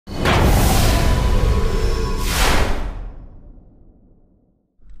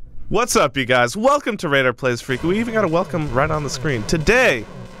What's up, you guys? Welcome to RadarPlays Freak. We even got a welcome right on the screen. Today,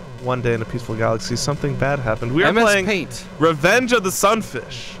 one day in a peaceful galaxy, something bad happened. We are playing Paint. Revenge of the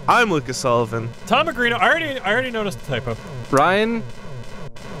Sunfish. I'm Lucas Sullivan. Tom Agrino. I already noticed the typo. Ryan.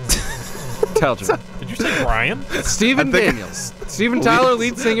 Telger. Did you say Brian? Steven Daniels. Steven Tyler,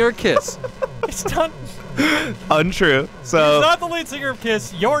 lead singer of Kiss. It's not. Untrue. So He's not the lead singer of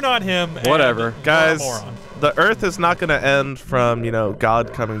Kiss. You're not him. Whatever. Guys, the Earth is not going to end from, you know,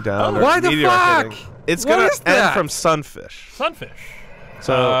 God coming down. Or why the fuck? hitting. It's going to end from Sunfish. Sunfish.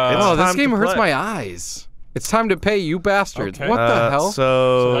 So oh, this game hurts my eyes. It's time to pay, you bastards. Okay. What the hell?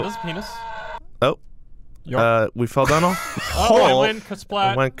 So that is penis. Oh. We fell down a hole. Oh, I went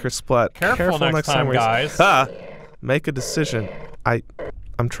kersplat. Went kersplat. Careful next time, guys. Make a decision.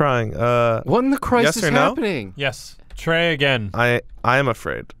 I'm trying. What in the Christ yes is or no? happening? Yes. Trey again. I am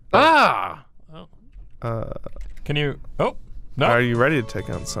afraid. Ah! Can you? Oh, no. Are you ready to take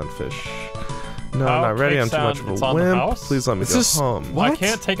on Sunfish? No, Oh, I'm not ready. cake I'm too much sound. of It's a on the wimp. house? Please let me go home. What? I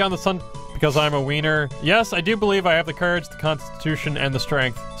can't take on the sun because I'm a wiener. Yes, I do believe I have the courage, the constitution, and the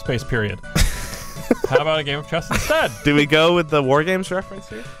strength. Space period. How about a game of chess instead? Do we go with the War Games reference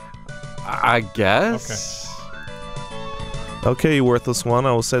here? I guess. Okay, you worthless one.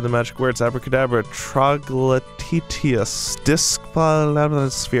 I will say the magic words abracadabra, troglodyteus,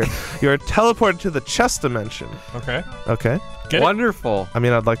 sphere. You are teleported to the chess dimension. Okay. Okay. Wonderful. I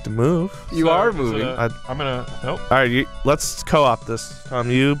mean, I'd like to move. You are moving. I'm gonna. Nope. All right, let's co-op this.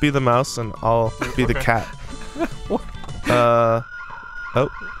 You be the mouse and I'll be the cat.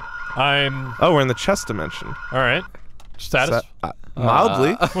 Oh, we're in the chess dimension. All right. Status.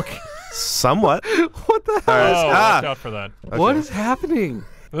 Mildly. Somewhat. What the hell? Oh, watch out for that. Okay. What is happening?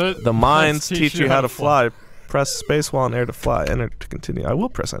 The mines teach you how to fly. Press space while on air to fly. Enter to continue. I will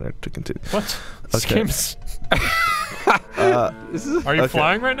press enter to continue. What? This Okay. game's... Are you okay.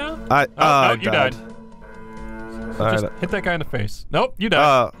 flying right now? No, you died. Just hit that guy in the face. Nope, you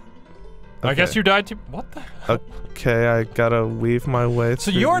died. I guess you died too. What the hell? Okay, I gotta weave my way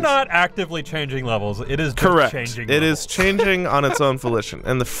through. So you're not actively changing levels. It is just correct. changing It levels. is changing on its own volition,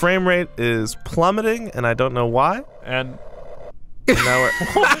 and the frame rate is plummeting, and I don't know why. And now we're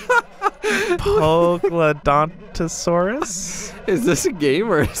Poglodontosaurus. Is this a game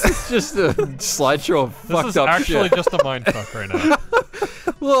or is this just a slideshow of fucked up shit? this is actually just a mindfuck right now.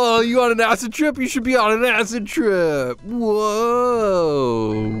 Whoa, you on an acid trip? You should be on an acid trip.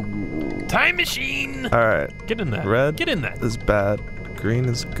 Whoa. Time machine. All right. Get in that. Red Get in that. is bad. Green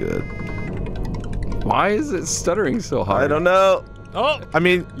is good. Why is it stuttering so hard? I don't know. Oh. I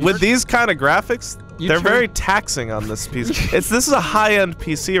mean, with these kind of graphics, they're turn- very taxing on this PC. This is a high-end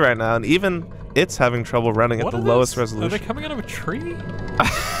PC right now, and even it's having trouble running at the lowest resolution. Are they coming out of a tree?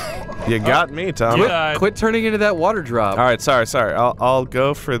 You got me, Tom. Quit turning into that water drop. All right, sorry. I'll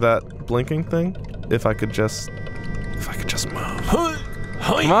go for that blinking thing. If I could just move.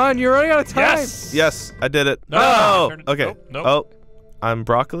 Come on, you're running out of time. Yes, I did it. No. Oh, okay. Nope. Oh, I'm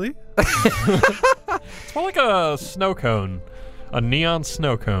broccoli. It's more like a snow cone, a neon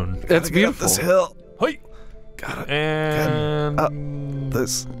snow cone. That's beautiful. This hill. Hey. Got it. And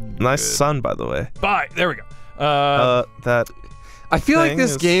This nice sun, by the way. bye. There we go. That. I feel like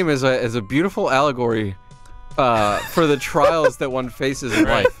this is- game is a beautiful allegory for the trials that one faces in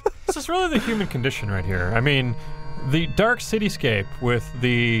life. This is really the human condition right here. I mean, the dark cityscape with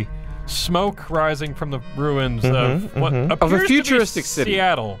the smoke rising from the ruins of what appears Of a futuristic to be city.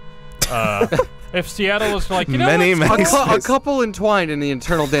 Seattle. If Seattle was like, you know, Many what's cool? A couple entwined in the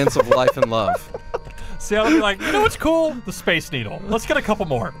eternal dance of life and love. Seattle would be like, you know what's cool? The Space Needle. Let's get a couple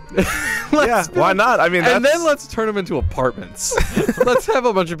more. Yeah, why not? I mean, And that's, then let's turn them into apartments. Let's have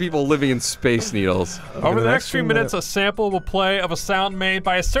a bunch of people living in space needles. Over the next few minutes, a sample will play of a sound made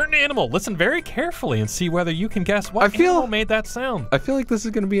by a certain animal. Listen very carefully and see whether you can guess what animal made that sound. I feel like this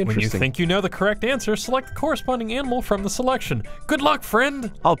is going to be When interesting. you think you know the correct answer, select the corresponding animal from the selection. Good luck,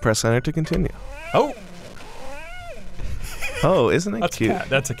 friend. I'll press enter to continue. Oh, Oh, isn't it that's cute? a cat.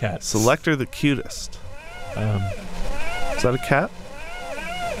 That's a cat. Select her the cutest. Is that a cat?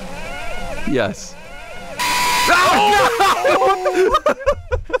 Yes.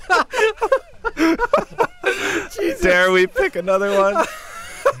 Dare we pick another one?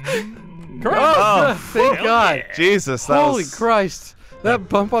 Correct. Oh, Thank God. Jesus! That Holy was, Christ. That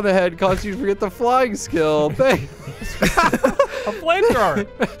bump on the head caused you to forget the flying skill. Thank. A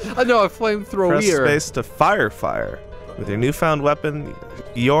flamethrower. I know, a flamethrower. Press space to fire. With your newfound weapon,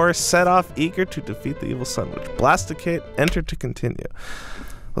 you're set off eager to defeat the evil Sunwitch. Blasticate, enter to continue.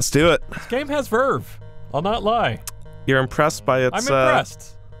 Let's do it. This game has verve. I'll not lie. You're impressed by its I'm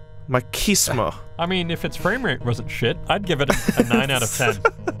impressed. machismo. I mean, if its frame rate wasn't shit, I'd give it a 9 out of 10.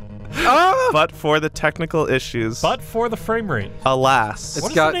 But for the technical issues, But for the frame rate. alas,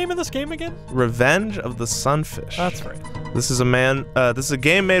 What is got- the name of this game again? Revenge of the Sunfish. That's right. This is a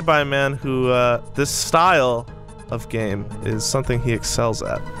game made by a man who, this style of game is something he excels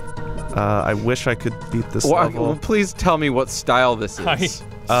at. I wish I could beat this level. Please tell me what style this is.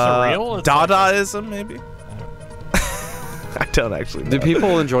 Surreal? It's Dadaism, maybe? I don't actually know. Do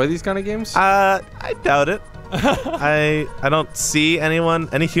people enjoy these kind of games? I doubt it. I don't see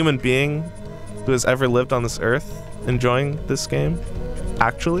any human being who has ever lived on this earth enjoying this game.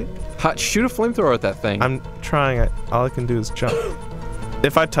 Actually, Shoot a flamethrower at that thing. I'm trying. All I can do is jump.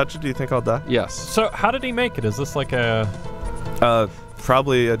 If I touch it, do you think I'll die? Yes. So how did he make it? Is this like a...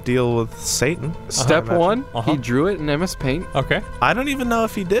 Probably a deal with Satan. Step I one, Uh-huh. he drew it in MS Paint. Okay. I don't even know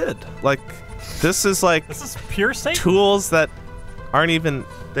if he did. Like, this is like This is pure Satan. tools that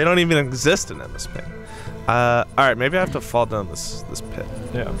they don't even exist in MS Paint. All right, maybe I have to fall down this pit.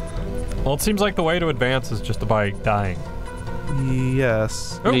 Yeah. Well, it seems like the way to advance is just by dying.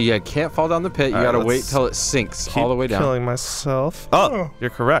 Yes. Oh. You can't fall down the pit. You All right, gotta wait let's till it sinks Keep all the way down. killing myself. Oh, you're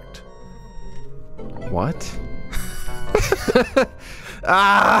correct. What?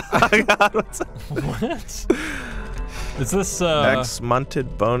 God, what's that? What? Is this X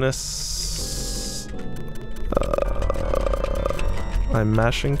munted bonus. I'm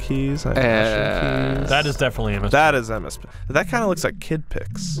mashing keys. I'm mashing keys. That is definitely MS. That is MS. That kind of looks like kid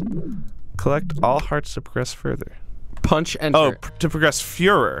pics. Collect all hearts to progress further. Punch enter. Oh, to progress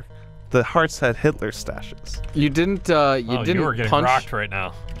Führer. The hearts had Hitler stashes. You didn't. You Oh, didn't you are getting punch. rocked right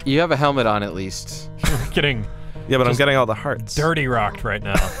now. You have a helmet on at least. You're getting Yeah, but I'm Just getting all the hearts. dirty rocked right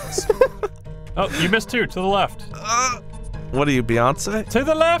now. Oh, you missed two. To the left. What are you, Beyonce? To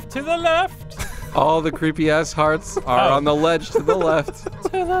the left. To the left. All the creepy ass hearts are Oh. on the ledge to the left. To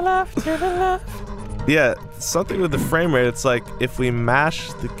the left. To the left. Yeah, something with the frame rate. It's like if we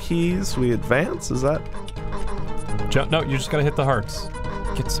mash the keys, we advance. Is that? No, you just gotta hit the hearts.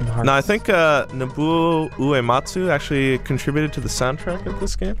 Get some hearts. No, I think Nobuo Uematsu actually contributed to the soundtrack of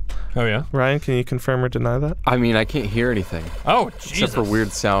this game. Oh yeah. Ryan, can you confirm or deny that? I mean, I can't hear anything Oh Jesus. except for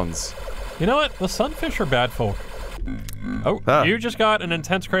weird sounds. You know what? The Sunfish are bad folk. Oh, Ah. you just got an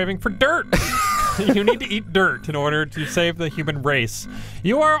intense craving for dirt. You need to eat dirt in order to save the human race.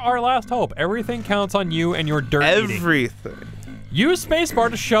 You are our last hope. Everything counts on you and your dirt eating. Everything. Use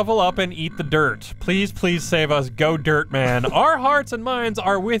spacebar to shovel up and eat the dirt. Please, please save us. Go dirt, man. Our hearts and minds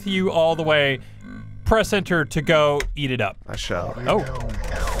are with you all the way. Press enter to go eat it up. I shall. Oh.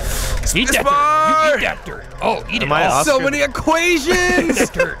 Eat that Spacebar! dirt. You eat that dirt. Oh, eat it Am I all. Oscar- So many equations!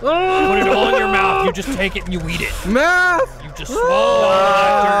 That dirt. Put it all in your mouth. You just take it and you eat it. Math! You just swallow all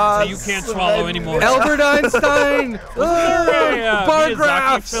that dirt until you can't swallow anymore. Albert Einstein! Bar Miyazaki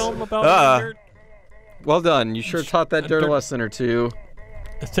graphs! film about dirt. Well done. You sure taught that dirt a lesson or two.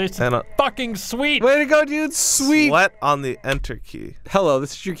 It tastes And fucking sweet. Way to go, dude. Sweet. Sweat on the enter key. Hello,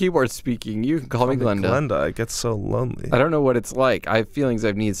 this is your keyboard speaking. You can call me Glenda. Glenda, I get so lonely. I don't know what it's like. I have feelings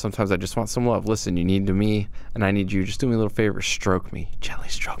I've needs. Sometimes I just want some love. Listen, you need to me, and I need you. Just do me a little favor. Stroke me. Gently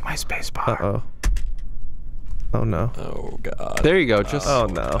stroke my space bar. Uh-oh. Oh no. Oh god. There you go. Just Oh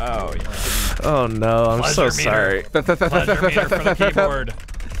no. Oh yeah. Oh no, I'm so Pleasure meter. sorry. Pleasure meter for the keyboard.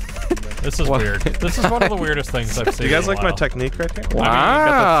 This is What? weird. This is one of the weirdest things I've seen. You guys in a like my while. technique right here?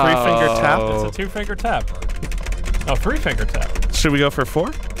 Wow. You got the 3-finger tap. It's a 2-finger tap. Oh, 3-finger tap. Should we go for 4?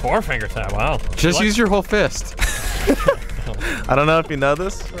 4-finger tap. Wow. Just Like- use your whole fist. I don't know if you know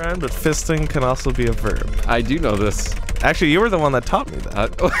this, Ryan, but fisting can also be a verb. I do know this. Actually, you were the one that taught me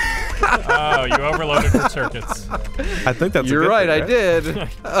that. Oh, you overloaded your circuits. I think that's a You're good right, thing, I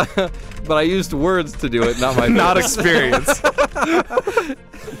did. But I used words to do it, not my Not fist. experience.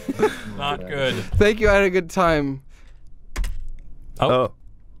 Not good. Thank you. I had a good time. Oh,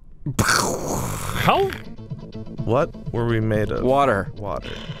 How? what were we made of? Water. Water.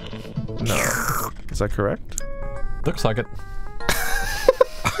 No. Is that correct? Looks like it.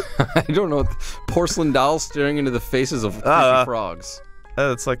 I don't know. Porcelain dolls staring into the faces of creepy frogs.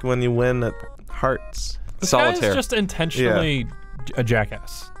 It's like when you win at hearts. This Solitaire. guy's just intentionally a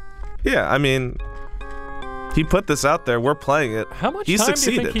jackass. Yeah, I mean, he put this out there. We're playing it. How much He time do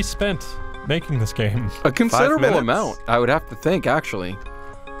succeeded. you think he spent making this game? A considerable minutes? amount, I would have to think, actually.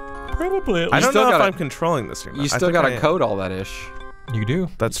 Probably at I least. don't still know if gotta- I'm controlling this or not. You I still think got I to am. code all that ish. You do.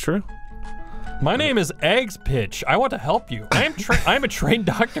 That's true. My name is Eggs Pitch. I want to help you. I'm a trained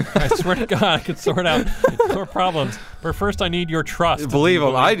doctor. I swear to God, I can sort out your problems. But first, I need your trust. Believe Do you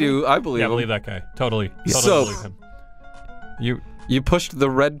him. I do. I believe Yeah, him. believe that guy. Totally. So- Totally believe him. You pushed the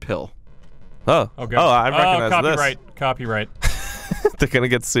red pill. Oh. Okay. Oh, I recognize copyright. Copyright. this. They're gonna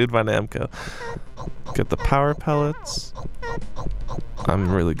get sued by Namco. Get the power pellets.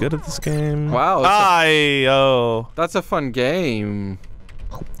 I'm really good at this game. Wow. That's a fun game.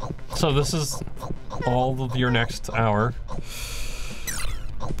 So this is all of your next hour.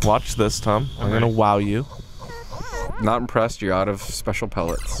 Watch this, Tom. I'm gonna wow you. Not impressed. You're out of special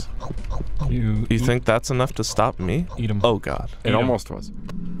pellets. You think that's enough to stop me? Eat them. Oh God. It almost was.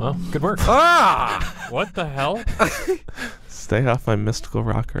 Well, good work. Ah! What the hell? Stay off my mystical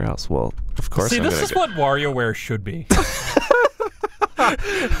rocker house. Well, of course. See, this is what WarioWare should be.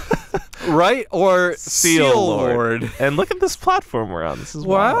 Right? Or Seal Lord. And look at this platform we're on. This is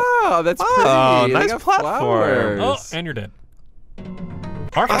wild. Wow, that's pretty. Oh, They nice got platform. Oh, flowers. and you're dead.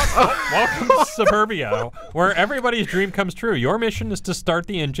 Welcome to Suburbia, where everybody's dream comes true. Your mission is to start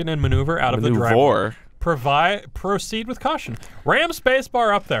the engine and maneuver out of the driveway. Proceed with caution. Ram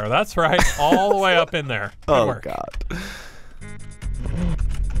spacebar up there. That's right. All the way up in there. Good work. God.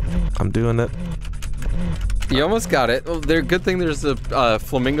 I'm doing it. You almost got it. Oh, good thing there's the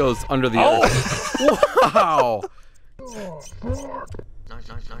flamingos under the earth. Wow.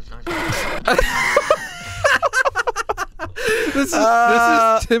 This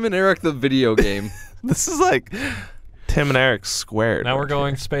is Tim and Eric the video game. This is like Tim and Eric squared. Now we're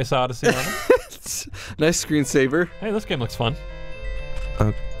going Space Odyssey on it. Nice screensaver. Hey, this game looks fun.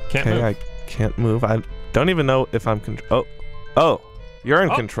 Okay, Can't move. I can't move. I don't even know if I'm Oh, you're in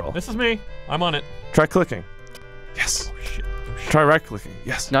control. This is me. I'm on it. Try clicking. Yes. Oh, shit. Oh, shit. Try right clicking.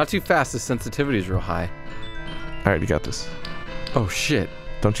 Yes. Not too fast. The sensitivity is real high. All right, you got this. Oh shit.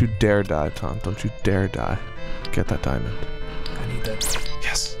 Don't you dare die, Tom. Don't you dare die. Get that diamond. I need that.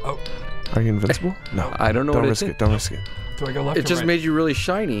 Yes. Oh. Are you invincible? No. I don't know Don't what risk it. Don't risk it. Do I go left It or just right? made you really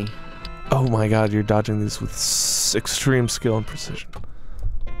shiny. Oh my God, you're dodging these with extreme skill and precision.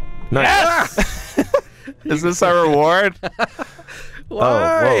 Nice. Yes! Is this our reward? Why? Oh,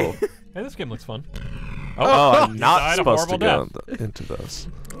 whoa. Hey, this game looks fun. Oh, I'm you not died a supposed to horrible go into those.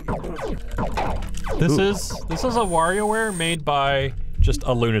 This is a WarioWare made by just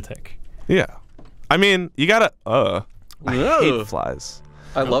a lunatic. Yeah. I mean, you gotta, I Whoa. hate flies.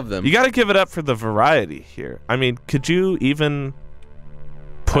 I love them. You gotta give it up for the variety here. I mean, could you even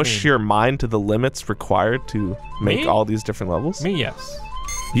push your mind to the limits required to make Me? all these different levels? Me, yes.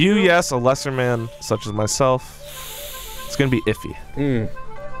 You, yes, a lesser man such as myself. It's gonna be iffy.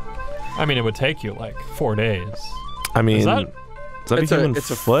 I mean, it would take you like 4 days. I mean, is that a human it's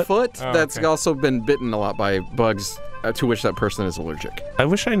foot? a foot Oh, that's okay. also been bitten a lot by bugs to which that person is allergic. I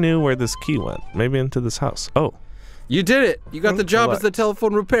wish I knew where this key went. Maybe into this house. Oh. You did it! You got the job as the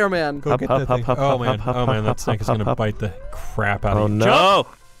telephone repairman. Go Hop, get hop, that hop, thing. hop, Oh hop, man, hop, oh man, hop, that snake hop, is gonna hop. bite the crap out Oh of you. no! Jump!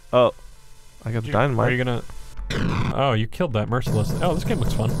 Oh, I got the dynamite. Are you gonna? Oh, you killed that mercilessly. Oh, this game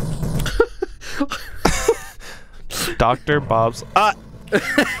looks fun. Dr. Bob's.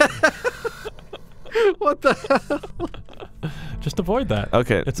 What the hell? Just avoid that.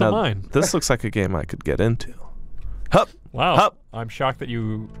 Okay, It's now a mine. This looks like a game I could get into. Hup! Wow. Hup! I'm shocked that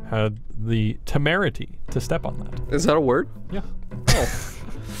you had the temerity to step on that. Is that a word? Yeah. Oh.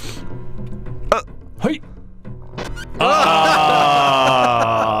 Hey.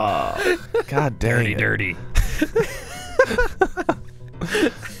 God dang it. Dirty.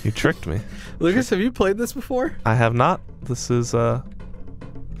 You tricked me. Lucas, have you played this before? I have not. This is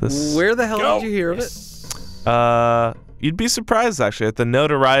this. Where the hell Go. did you hear of it? You'd be surprised actually at the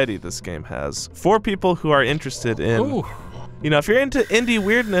notoriety this game has for people who are interested in. Ooh. You know, if you're into indie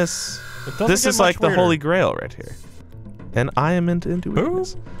weirdness, It doesn't this get is much like the weirder. holy grail right here. And I am into indie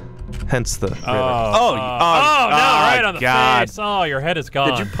weirdness. Hence the. Oh, no, right on the God. face. Oh, your head is gone.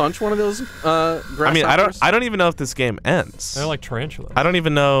 Did you punch one of those grasshoppers? I mean, I don't even know if this game ends. They're like tarantulas. I don't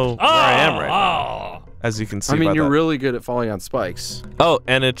even know where I am right now, now. as you can see. I mean, by you're that. really good at falling on spikes. Oh,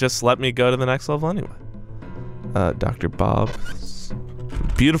 and it just let me go to the next level anyway. Dr. Bob,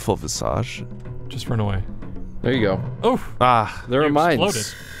 beautiful visage. Just run away. There you go. Oof. Ah, There are You mines.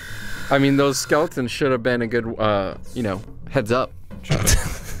 exploded. I mean, those skeletons should have been a good, heads up.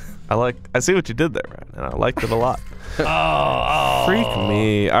 I see what you did there, Ryan, and I liked it a lot. Oh. Freak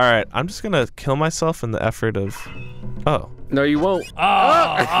me. All right, I'm just gonna kill myself in the effort of. Oh, No, you won't. Yes,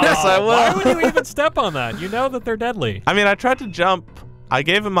 I will. Why would you even step on that? You know that they're deadly. I mean, I tried to jump. I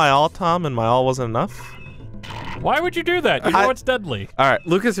gave him my all, Tom, and my all wasn't enough. Why would you do that? You know it's deadly. All right,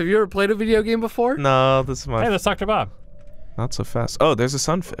 Lucas, have you ever played a video game before? no, this is my Hey, let's talk to Bob. not so fast. Oh, there's a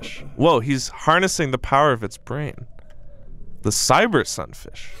sunfish. Whoa, he's harnessing the power of its brain. The cyber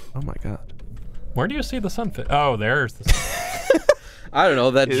sunfish. Oh my God. Where do you see the sunfish? Oh, there's the sunfish. I don't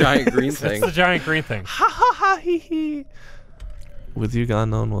know, that giant green It's thing. the giant green thing. Ha ha ha hee hee. With you gone,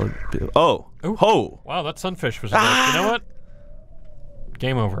 no one will be. Oh, Ooh. ho. Wow, that sunfish was like, you know what?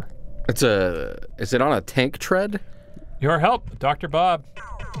 Game over. Is it on a tank tread? Your help, Dr. Bob.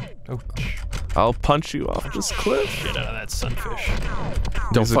 Oh, I'll punch you off this cliff. shit out of that sunfish.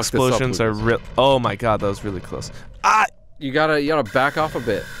 Don't These fuck explosions this up, are Lucas. real. Oh my god, that was really close. Ah! You gotta back off a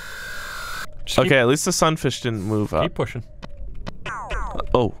bit. Just Okay, at least the sunfish didn't move up. Keep pushing.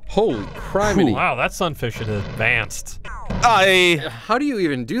 Oh. Holy criminy. Wow, that sunfish had advanced. How do you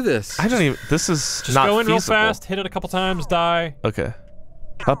even do this? I don't even. This is Just not go in real feasible. fast, hit it a couple times, die. Okay.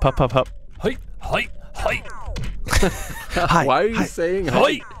 Up, up, up, up. Height, height, height, Hi, Why are you hi. saying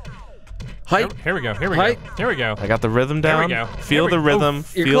height. height? Here we go, here we Height. go, here we go. I got the rhythm There we down. go. Feel There the we- rhythm.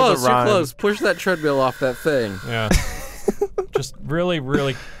 You're Feel close, the rhyme. you're close. Push that treadmill off that thing. Yeah. Just really,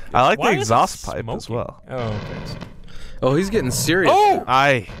 really. I like Why the is it exhaust pipe as smoky? well. Oh, okay. Oh, he's getting serious. Oh!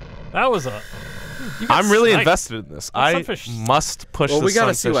 That was a. you got I'm really sniped. invested in this. I sunfish- must push Well, the we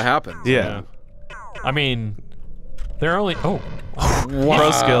gotta see sunfish. what happens. Yeah. I mean, they're only. Oh. Wow.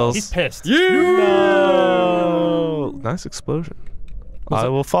 Pro skills. He's pissed. No! Nice explosion. I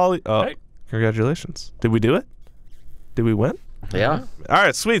will follow. Oh, Hey. congratulations. Did we do it? Did we win? Yeah. All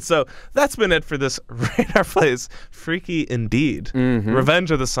right, sweet. So that's been it for this RadarPlays Freaky Indeed.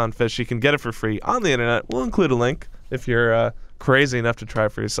 Revenge of the Sunfish. You can get it for free on the internet. We'll include a link if you're crazy enough to try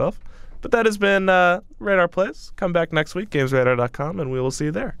it for yourself. But that has been RadarPlays. Come back next week, GamesRadar.com, and we will see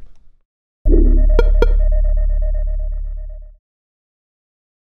you there.